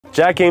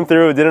Jack came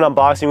through, did an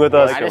unboxing with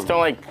us. I just don't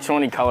like so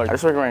many colors. I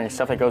just like wearing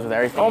stuff that goes with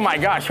everything. Oh my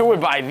gosh, who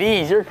would buy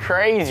these? You're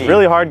crazy.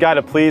 Really hard guy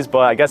to please, but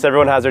I guess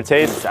everyone has their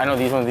taste. I know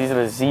these ones. These are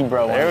the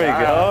zebra ones. There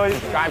we go.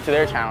 Subscribe to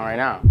their channel right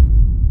now.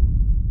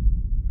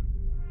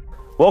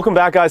 Welcome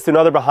back, guys, to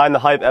another Behind the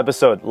Hype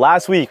episode.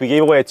 Last week, we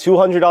gave away a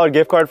 $200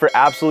 gift card for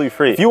absolutely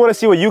free. If you want to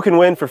see what you can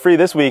win for free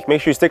this week,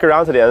 make sure you stick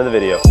around to the end of the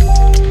video.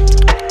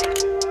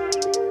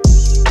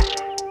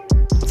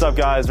 What's up,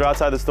 guys? We're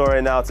outside the store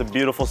right now. It's a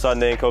beautiful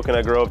Sunday in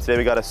Coconut Grove. Today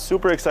we got a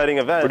super exciting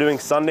event. We're doing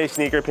Sunday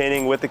sneaker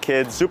painting with the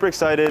kids. Super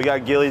excited. We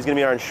got Gilly, he's gonna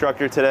be our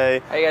instructor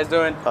today. How you guys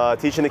doing?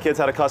 Teaching the kids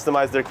how to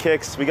customize their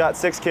kicks. We got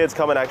 6 kids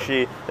coming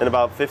actually in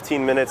about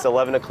 15 minutes.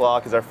 11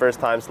 o'clock is our first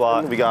time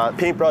slot. We got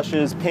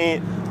paintbrushes,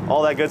 paint,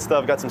 all that good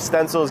stuff. Got some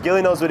stencils.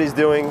 Gilly knows what he's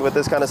doing with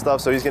this kind of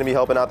stuff, so he's gonna be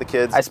helping out the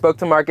kids. I spoke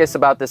to Marcus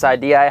about this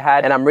idea I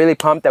had, and I'm really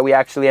pumped that we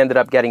actually ended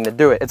up getting to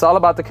do it. It's all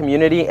about the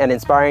community and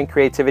inspiring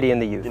creativity in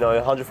the youth. You know,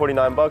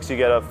 149 bucks, you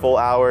get a full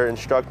hour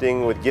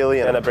instructing with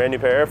Gilly and a brand new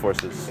pair of Air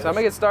Forces. So I'm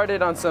gonna get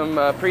started on some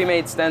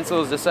pre-made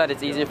stencils just so that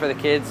it's easier for the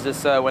kids.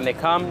 Just when they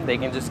come, they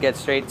can just get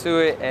straight to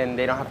it and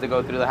they don't have to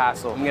go through the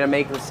hassle. I'm gonna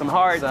make some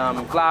hearts,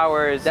 some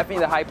flowers,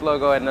 definitely the Hype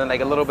logo, and then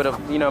like a little bit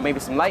of, you know, maybe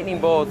some lightning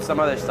bolts, some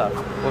other stuff.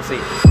 We'll see.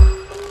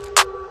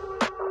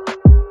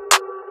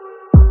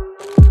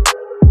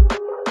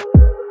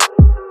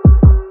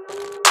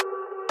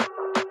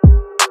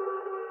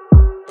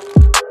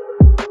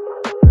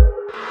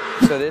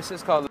 So this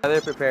is called leather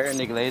prepare and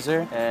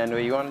deglazer, and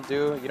what you want to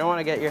do, you don't want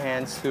to get your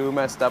hands too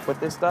messed up with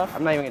this stuff.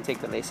 I'm not even gonna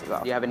take the laces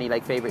off. Do you have any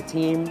like favorite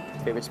team,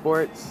 favorite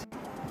sports?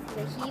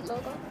 The Heat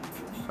logo.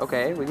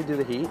 Okay, we can do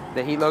the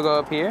Heat logo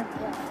up here.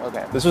 Yeah.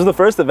 Okay. This was the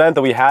first event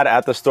that we had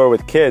at the store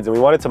with kids, and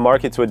we wanted to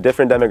market to a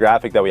different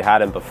demographic that we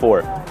hadn't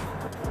before.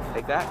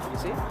 Like that, you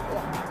see?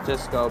 Yeah.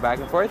 Just go back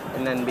and forth,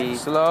 and then be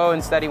slow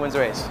and steady wins the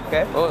race.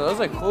 Okay. Oh, those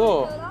are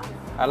cool.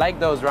 I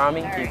like those,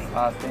 Rami. He's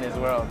lost in his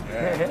world.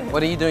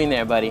 What are you doing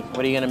there, buddy?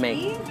 What are you gonna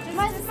make?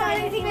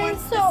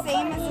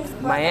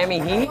 Miami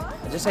Heat?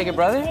 Just like your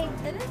brother?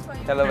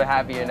 A little bit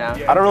happier now.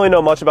 I don't really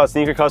know much about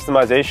sneaker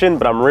customization,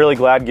 but I'm really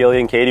glad Gilly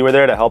and Katie were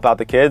there to help out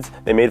the kids.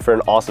 They made for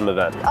an awesome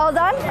event. All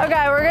done?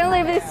 Okay, we're gonna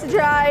leave these to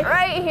dry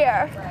right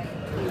here.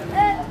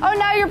 Oh,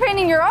 now you're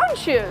painting your own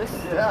shoes.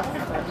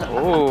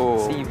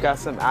 Oh, see, you've got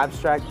some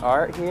abstract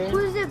art here.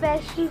 Who's the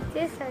best shoe?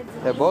 This or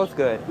this? They're both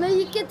good. No,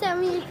 you can tell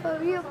me for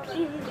real,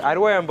 please. I'd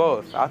wear them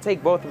both. I'll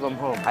take both of them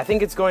home. I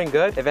think it's going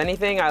good. If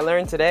anything, I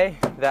learned today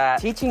that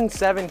teaching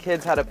 7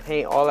 kids how to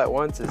paint all at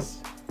once is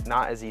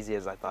not as easy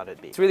as I thought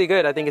it'd be. It's really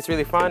good. I think it's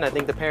really fun. I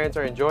think the parents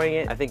are enjoying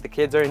it. I think the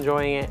kids are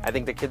enjoying it. I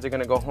think the kids are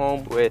gonna go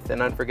home with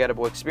an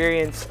unforgettable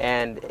experience.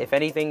 And if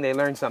anything, they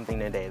learned something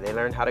today. They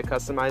learned how to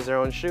customize their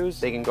own shoes.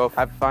 They can go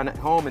have fun at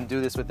home and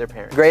do this with their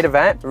parents. Great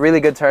event,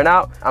 really good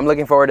turnout. I'm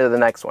looking forward to the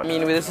next one. I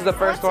mean, this is the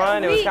first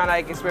one. It was kind of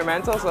like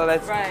experimental, so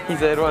that's, he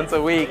said once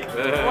a week.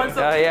 Once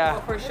a week, yeah.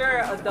 For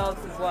sure,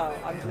 adults as well.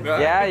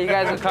 Yeah, you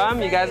guys will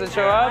come? You guys will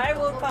show up? I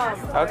will come.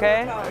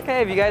 Okay,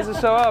 okay, if you guys will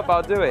show up,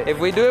 I'll do it. If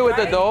we do it with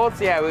adults,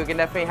 yeah, we can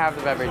definitely have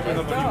the beverages.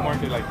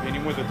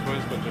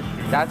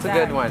 That's a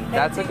good one.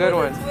 That's a good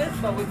one.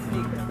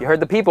 You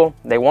heard the people.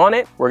 They want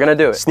it. We're gonna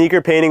do it.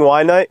 Sneaker painting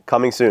wine night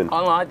coming soon.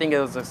 All in all, I think it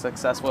was a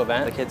successful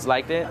event. The kids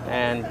liked it,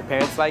 and the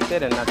parents liked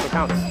it, and that's what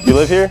counts. You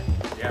live here?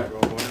 Yeah, bro.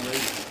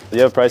 Do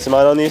you have a price in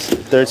mind on these?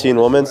 13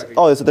 women's?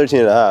 Oh, it's a 13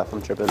 and a half.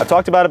 I'm tripping. I've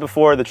talked about it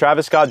before. The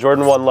Travis Scott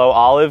Jordan 1 Low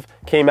Olive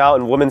came out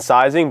in women's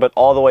sizing, but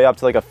all the way up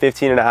to like a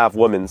 15 and a half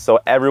women's. So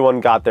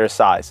everyone got their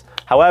size.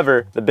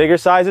 However, the bigger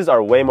sizes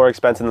are way more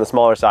expensive than the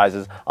smaller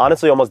sizes.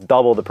 Honestly, almost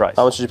double the price.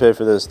 How much did you pay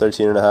for this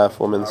 13 and a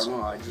half women's? I don't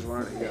know. I just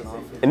wanted to get off.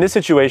 In this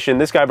situation,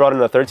 this guy brought in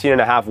a 13 and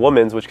a half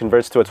women's, which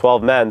converts to a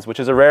 12 men's, which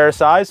is a rarer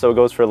size, so it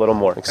goes for a little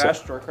more.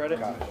 Cash or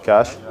credit?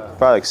 Cash?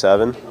 Probably like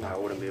 7. I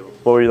wouldn't be able to.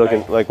 What were you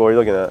looking like? What were you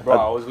looking at? Bro,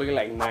 I was looking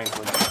like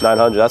 900.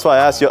 900. That's why I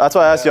asked you. That's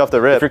why I asked you off the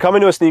rip. If you're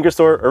coming to a sneaker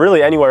store or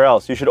really anywhere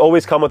else, you should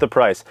always come with a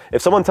price.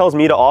 If someone tells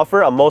me to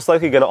offer, I'm most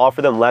likely going to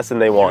offer them less than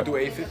they want. You do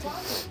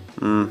 850?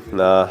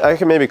 Nah. I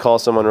can maybe call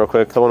someone real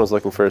quick. Someone was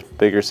looking for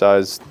bigger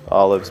size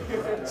olives.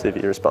 See if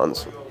he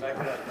responds.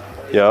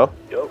 Yo.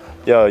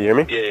 Yo, you hear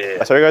me? Yeah.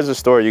 I saw you guys at the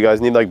store. You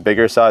guys need like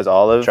bigger size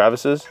olives,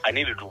 Travis's? I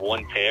needed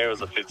one pair. It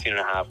was a 15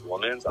 and a half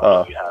women's. I don't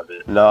know if you have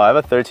it. No, I have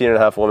a 13 and a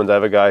half women's. I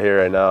have a guy here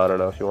right now. I don't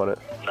know if you want it.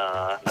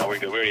 Nah, we're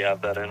good. We already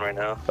have that in right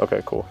now.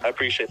 Okay, cool. I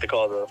appreciate the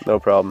call though. No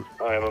problem.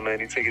 All right, my man.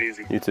 You take it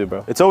easy. You too,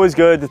 bro. It's always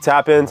good to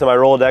tap into my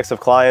Rolodex of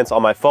clients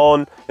on my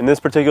phone. In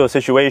this particular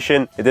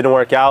situation, it didn't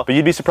work out, but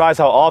you'd be surprised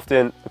how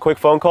often a quick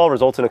phone call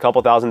results in a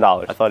couple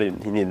 $1,000s. I thought he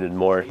needed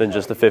more than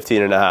just a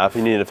 15 and a half.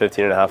 He needed a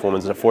 15 and a half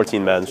women's and a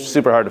 14 men's.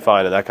 Super hard to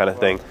find and that kind of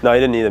thing. No, he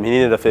didn't need them. He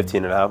needed a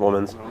 15 and a half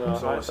women's.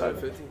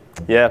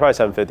 Yeah, probably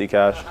 750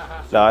 cash.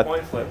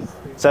 No,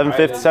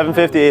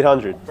 750,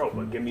 800. Bro,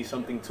 but give me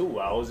something too.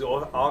 I was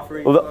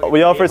offering. Well,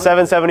 we offered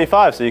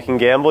 775, so you can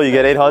gamble. You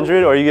get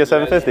 800, or you get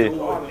 750.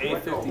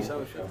 850,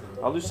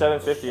 750. I'll do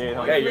 750,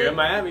 800. Hey, you're in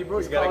Miami, bro.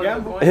 You gotta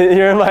gamble.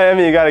 You're in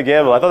Miami, you gotta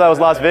gamble. I thought that was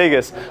Las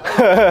Vegas.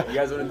 You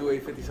guys wanna do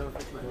 850,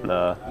 750?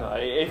 Nah. No,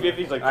 if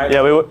he's like,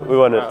 Yeah, we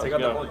wouldn't.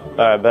 All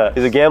right, bet.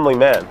 He's a gambling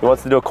man. He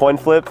wants to do a coin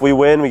flip. If we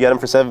win, we get him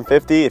for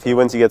 $750. If he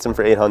wins, he gets him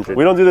for $800.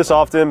 We don't do this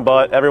often,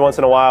 but every once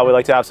in a while, we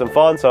like to have some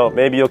fun. So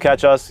maybe you'll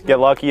catch us, get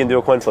lucky, and do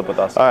a coin flip with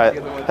us. All right,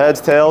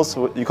 heads, tails.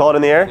 You call it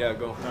in the air? Yeah,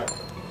 go. All right.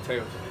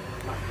 Tails.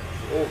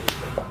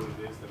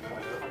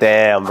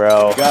 Damn,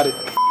 bro. Got it.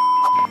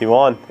 He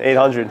won.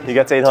 800. He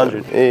gets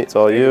 800. Hey, it's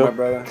all you. My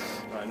brother.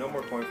 All right, no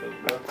more coin flips,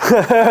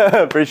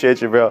 bro.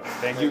 Appreciate you, bro.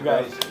 Thank you,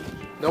 guys.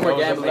 No more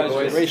gambling,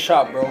 boys. Great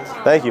shop, bro.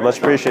 Thank you, much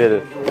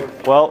appreciated.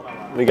 Well,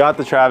 we got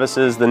the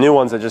Travises, the new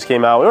ones that just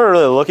came out. We weren't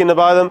really looking to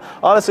buy them.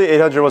 Honestly,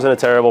 800 wasn't a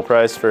terrible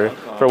price for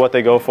what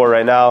they go for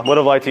right now. Would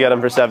have liked to get them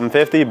for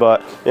 750,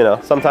 but you know,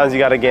 sometimes you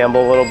got to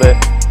gamble a little bit.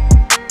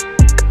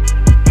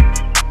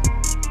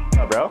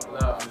 Bro?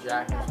 Hello, I'm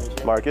Jack.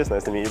 Marcus,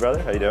 nice to meet you,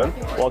 brother. How you doing?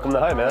 Welcome to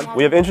Hype, man.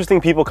 We have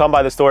interesting people come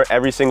by the store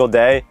every single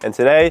day, and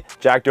today,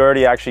 Jack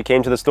Doherty actually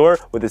came to the store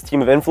with his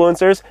team of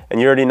influencers,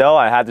 and you already know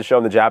I had to show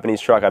him the Japanese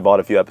truck I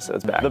bought a few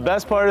episodes back. The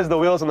best part is the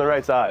wheels on the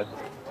right side.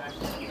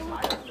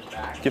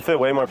 You can fit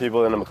way more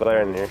people than a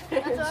McLaren in here.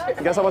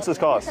 Guess how much this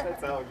costs?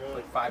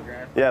 Like 5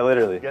 grand. Yeah,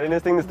 literally. Getting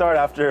this thing to start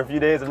after a few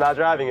days of not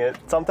driving it,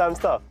 sometimes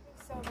tough.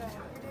 So good.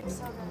 You're doing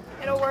so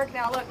good. It'll work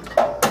now. Look.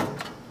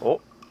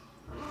 Oh.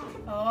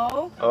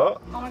 Oh. Oh.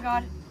 Oh my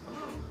God.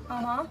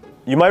 Uh-huh.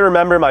 You might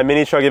remember my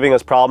mini truck giving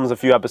us problems a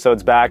few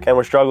episodes back, and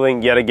we're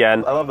struggling yet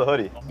again. I love the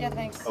hoodie. Yeah,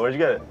 thanks. Oh, where'd you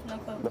get it? No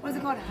clue. What is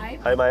it called?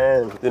 Hype? Hype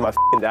Miami. Dude, my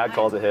f***ing dad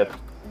calls it hip.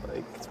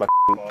 Like,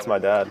 it's my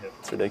dad.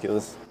 It's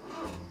ridiculous.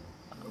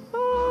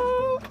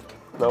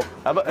 Nope.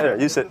 How about, here,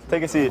 you sit.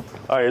 Take a seat.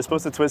 All right, you're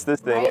supposed to twist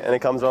this thing, and it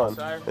comes on.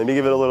 Let me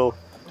give it a little.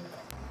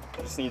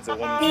 Just needs a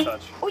woman's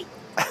touch.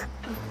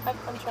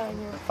 I'm trying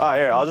here. All right,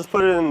 here. I'll just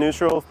put it in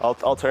neutral.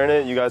 I'll turn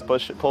it. You guys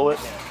pull it.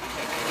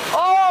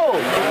 Oh!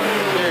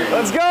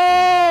 Let's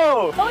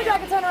go! Told you I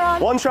could turn her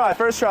on. One try,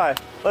 first try.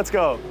 Let's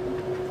go.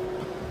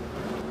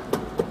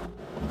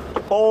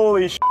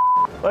 Holy sh!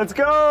 Let's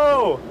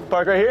go!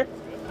 Park right here.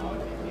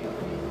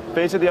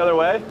 Face it the other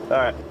way. All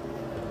right.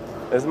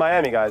 This is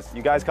Miami, guys.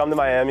 You guys come to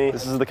Miami.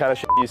 This is the kind of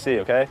shit you see,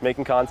 okay?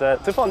 Making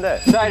content. It's a fun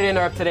day. Sorry to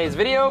interrupt today's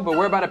video, but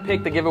we're about to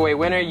pick the giveaway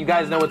winner. You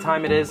guys know what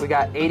time it is. We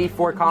got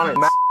 84 comments.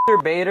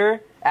 Master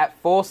Bader at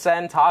Full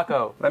Send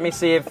Taco. Let me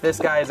see if this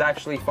guy is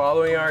actually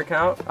following our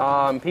account.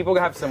 People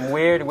have some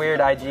weird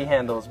IG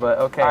handles, but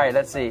okay. All right,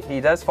 let's see.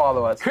 He does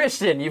follow us.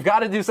 Christian, you've got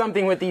to do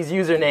something with these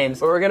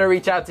usernames. But we're gonna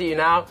reach out to you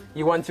now.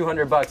 You won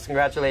 200 bucks.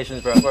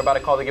 Congratulations, bro. We're about to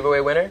call the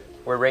giveaway winner.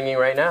 We're ringing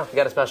right now. We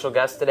got a special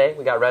guest today.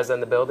 We got Reza in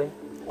the building.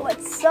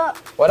 What's up?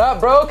 What up,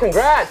 bro?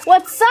 Congrats.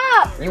 What's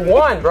up? You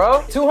won,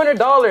 bro.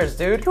 $200,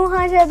 dude.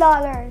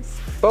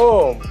 $200.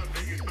 Boom.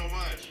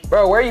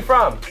 Bro, where are you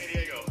from?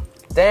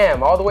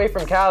 Damn, all the way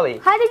from Cali.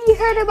 How did you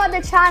hear about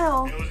the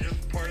channel? It was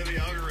just part of the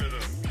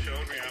algorithm.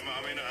 Showed me.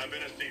 I've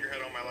been a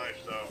sneakerhead all my life,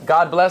 so.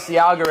 God bless the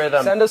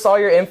algorithm. Send us all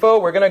your info.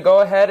 We're gonna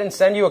go ahead and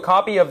send you a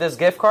copy of this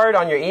gift card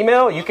on your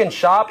email. You can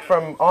shop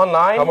from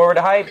online. Come over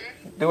to Hype.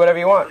 Do whatever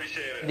you want.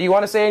 Do you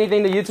want to say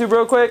anything to YouTube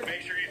real quick?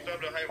 Make sure you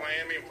sub to Hype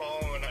Miami and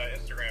follow on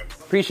Instagram.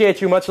 Appreciate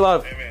you. Much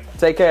love. Amen.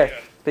 Take care.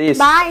 Peace.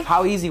 Bye.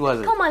 How easy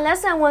was it? Come on,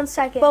 less than 1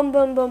 second. Boom,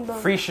 boom, boom, boom.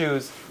 Free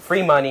shoes,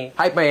 free money,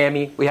 Hype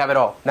Miami. We have it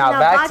all. Now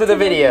back to the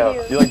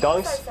video. You like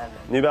Dunks?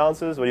 New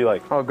Balances? What do you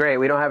like? Oh, great.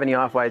 We don't have any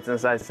off-whites in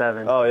size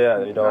 7. Oh,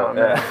 yeah, you don't.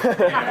 Oh,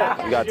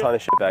 Yeah. You got a ton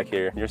of shit back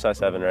here. You're size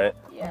 7, right?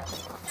 Yeah.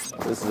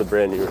 This is a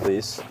brand new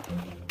release.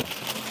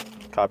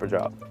 Copper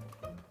drop.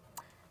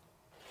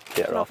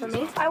 Yeah, No, Ralph. for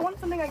me, I want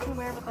something I can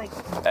wear with like.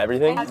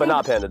 Everything, but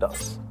not Panda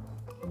Dunks.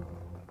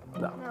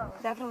 No.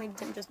 Definitely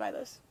didn't just buy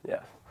those.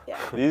 Yeah. Yeah.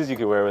 These you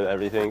could wear with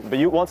everything. But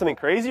you want something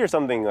crazy or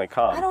something like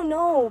calm? I don't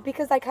know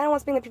because I kind of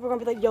want something that people are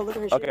gonna be like, yo, look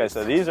at her shoes. Okay,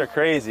 so these are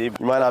crazy.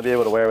 You might not be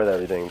able to wear with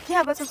everything.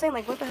 Yeah, that's what I'm saying.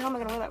 Like, what the hell am I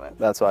gonna wear that with?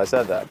 That's why I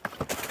said that.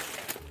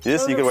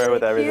 This Those you are can wear so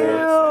with everything.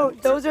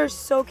 Cute. Those are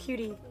so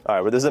cutie. All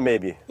right, well, this is a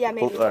maybe. Yeah,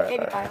 maybe. All right, Maybe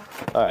all right.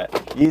 Kyle. All right,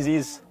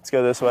 Yeezys. Let's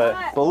go this way.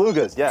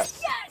 Belugas,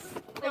 yes.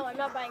 No, I'm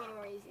not buying any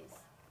more Yeezys.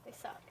 They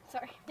suck.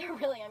 Sorry. They're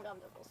really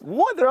uncomfortable.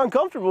 What? They're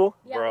uncomfortable?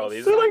 Yeah, Bro, they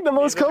these They're are like the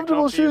most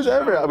comfortable shoes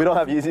ever. We don't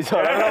have Yeezys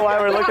on. I don't know why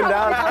we're looking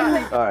down.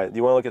 All right, do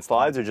you want to look at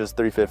slides or just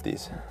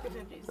 350s?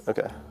 350s.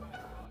 Okay.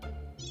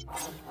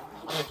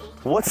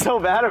 What's so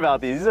bad about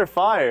these? These are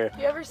fire.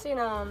 You ever seen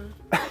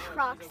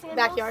Crocs sandals?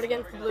 Backyard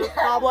Against the Blue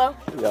Pablo?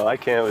 No, I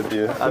can't with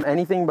you.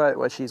 Anything but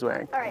what she's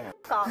wearing. All right,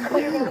 stop. All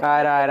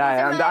right.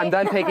 I'm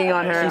done picking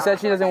on her. She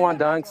said she doesn't want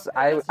Dunks.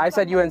 I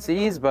said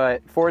UNCs,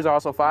 but 4s are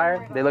also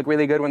fire. They look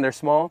really good when they're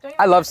small.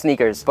 I love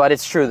sneakers, but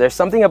it's true. There's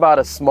something about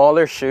a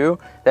smaller shoe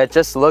that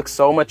just looks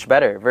so much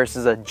better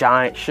versus a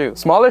giant shoe.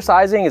 Smaller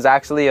sizing is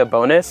actually a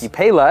bonus. You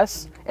pay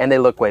less, and they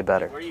look way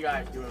better. What are you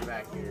guys doing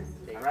back here?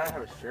 I'd rather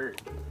have a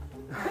shirt.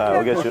 All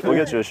right, we'll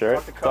get you a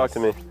shirt. Talk to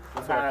me.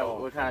 What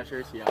kind of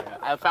shirts you got?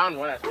 I found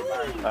one at All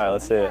right,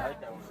 let's see it.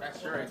 that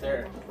shirt right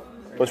there.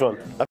 Which one?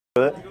 I f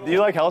with it. Do you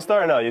like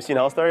Hellstar or no? You seen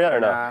Hellstar yet or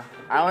no?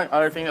 I like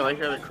other things I like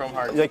here, the Chrome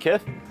Hearts. You like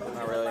Kith?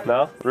 Not really.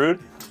 No? Rude?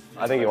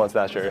 I think he wants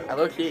that shirt. I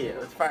look key.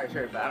 It's fire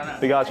shirt, but I don't know.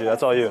 We got you.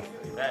 That's all you.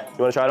 Yeah. You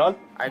want to try it on?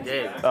 I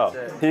did. Oh,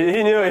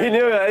 he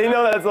knew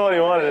that's the one he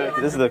wanted.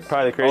 This is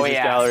probably the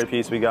craziest gallery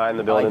piece we got in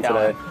the building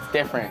today. It's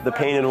different. The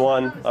painted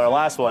one, our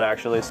last one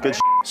actually. It's good.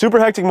 Super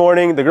hectic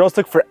morning. The girls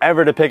took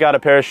forever to pick out a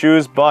pair of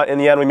shoes, but in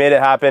the end we made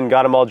it happen,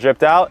 got them all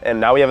dripped out, and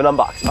now we have an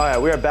unboxing. All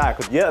right, we are back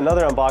with yet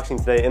another unboxing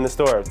today in the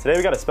store. Today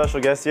we got a special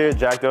guest here,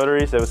 Jack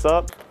Doherty. Say what's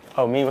up.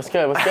 Oh, me? What's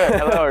good? What's good?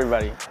 Hello,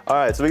 everybody. All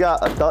right, so we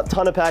got a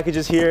ton of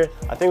packages here.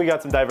 I think we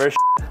got some diverse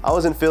I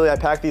was in Philly, I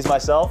packed these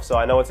myself, so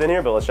I know what's in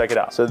here, but let's check it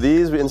out. So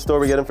these in store,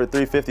 we get them for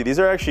 $3.50. These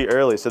are actually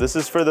early. So this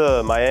is for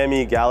the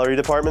Miami Gallery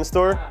department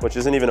store, which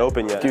isn't even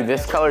open yet. Dude,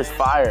 this color's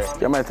fire. I'm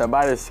gonna have to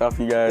buy this stuff,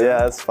 you guys. Yeah,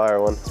 that's a fire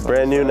one. It's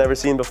brand new, never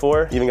seen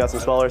before. Even got some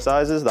smaller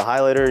sizes. The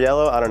highlighter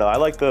yellow, I don't know. I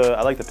like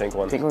the pink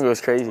one. Pink one goes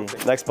crazy.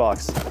 Next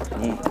box.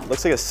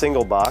 Looks like a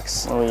single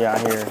box. What do we got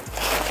here?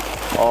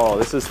 Oh,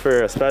 this is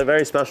for a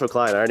very special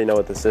client. I already know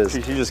what this is. She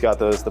just got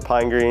those, the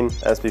pine green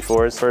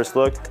SB4s. First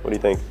look, what do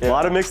you think? Yeah. A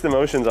lot of mixed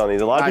emotions on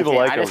these. A lot of people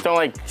like them. I just don't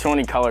like so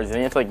many colors. Then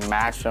you have to like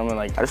match them, and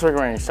like I just like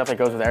wearing stuff that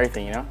goes with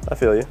everything, you know? I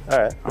feel you. All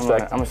right,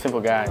 I'm a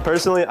simple guy.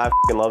 Personally, I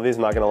f***ing love these,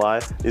 I'm not gonna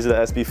lie. These are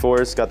the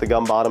SB4s, got the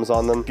gum bottoms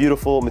on them.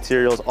 Beautiful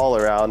materials all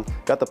around.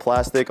 Got the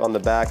plastic on the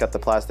back, got the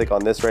plastic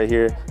on this right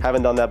here.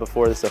 Haven't done that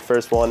before, this is the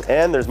first one.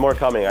 And there's more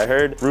coming. I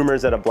heard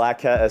rumors that a Black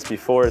Cat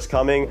SB4 is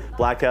coming.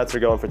 Black Cats are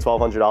going for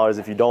 $1,200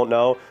 if you don't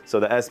know. So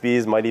the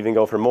SBs might even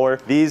go for more.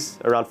 These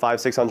around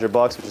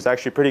 $500-600, which is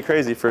actually pretty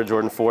crazy for a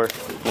Jordan 4.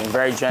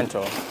 Very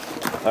gentle.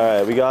 All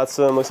right, we got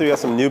some, looks like we got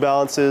some New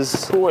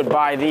Balances. Who would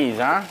buy these,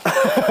 huh?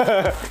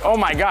 Oh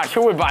my gosh,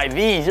 who would buy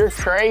these? You're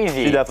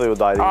crazy. You definitely would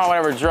buy these. Oh,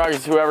 whatever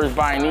drugs whoever's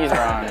buying these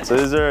are on. So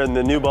these are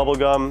the new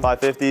bubblegum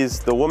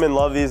 550s. The women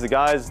love these. The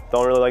guys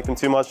don't really like them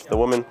too much. The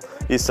women,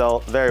 these sell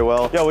very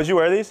well. Yo, would you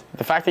wear these?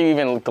 The fact that you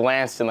even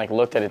glanced and like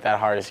looked at it that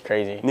hard is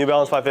crazy. New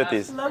Balance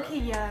 550s. Low-key,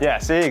 yeah. Yeah,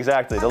 see,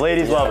 exactly. The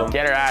ladies love them.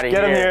 Get her out of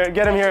here.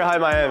 Get them here at High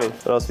Miami.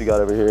 What else we got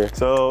over here?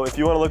 So if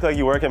you want to look like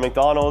you work at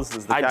McDonald's, this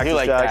is the Cactus do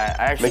like Jack. that.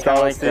 I actually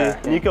McDonald's like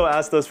that. Nico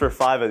asked us for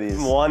 5 of these.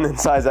 One in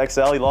size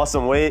XL. He lost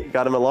some weight,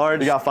 got him a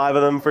large. We got 5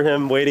 of them for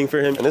him, waiting for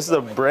him. And this is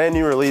a brand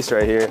new release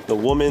right here. The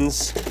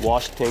women's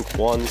washed pink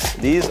ones.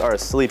 These are a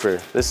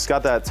sleeper. This has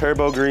got that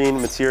turbo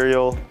green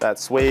material, that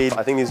suede.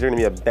 I think these are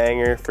gonna be a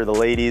banger for the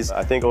ladies.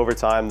 I think over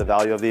time, the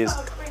value of these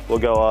will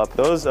go up.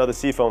 Those are the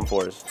Seafoam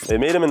 4s. They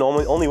made them in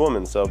only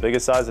women, so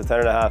biggest size is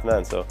 10.5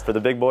 men. So for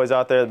the big boys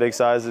out there, the big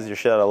sizes, you're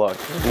shit out of luck.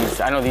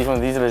 I know these ones,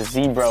 these are the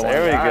zebra ones.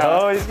 There we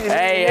go.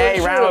 Hey,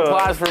 round of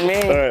applause for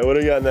me. All right, what do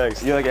we got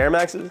next? You like Air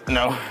Maxes?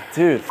 No.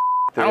 Dude.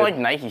 I don't like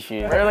Nike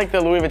shoes. Or like the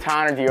Louis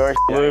Vuitton or Dior.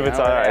 Louis Vuitton,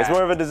 yeah. It's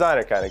more of a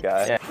designer kind of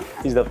guy. Yeah.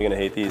 He's definitely gonna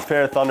hate these.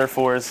 Pair of Thunder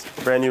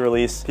 4s, brand new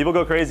release. People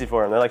go crazy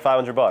for them. They're like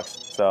 $500.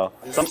 So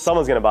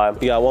someone's gonna buy them.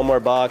 We got one more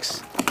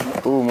box.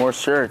 Ooh, more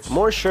shirts.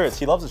 More shirts.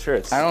 He loves the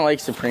shirts. I don't like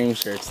Supreme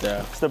shirts though.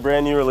 It's the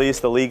brand new release,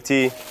 the League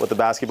tee with the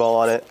basketball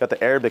on it. Got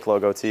the Arabic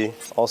logo tee,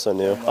 also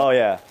new. Oh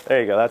yeah,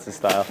 there you go. That's his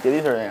style. Yeah,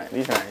 these are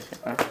nice.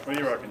 Huh? What are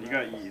you rocking? You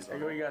got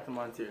Yeezys. We got them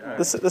on too. Right.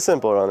 The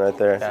simple one right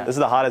there. Yeah. This is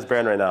the hottest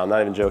brand right now. I'm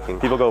not even joking.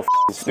 People go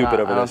stupid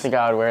over this. I don't think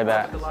I would wear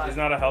that. He's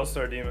not a house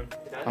star demon.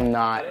 I'm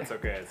not. It's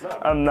okay. It's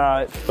not. I'm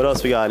not. What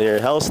else we got in here?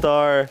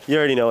 Hellstar. You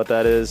already know what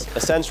that is.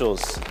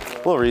 Essentials. A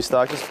little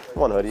restock, just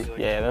one hoodie.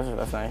 Yeah,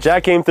 that's nice.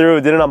 Jack came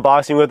through, did an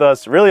unboxing with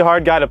us. Really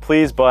hard guy to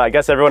please, but I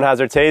guess everyone has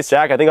their taste.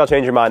 Jack, I think I'll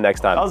change your mind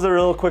next time. That was a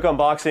real quick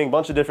unboxing.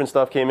 Bunch of different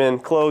stuff came in.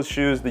 Clothes,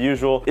 shoes, the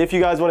usual. If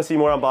you guys want to see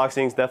more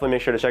unboxings, definitely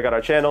make sure to check out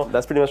our channel.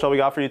 That's pretty much all we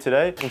got for you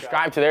today.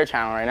 Subscribe to their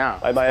channel right now.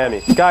 At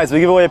Miami. Guys,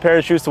 we give away a pair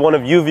of shoes to one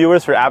of you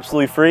viewers for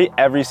absolutely free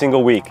every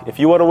single week. If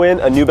you want to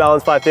win a New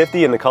Balance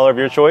 550 in the color of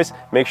your choice,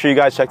 make sure you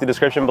guys check the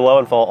description below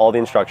and follow all the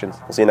instructions.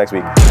 We'll see you next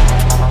week.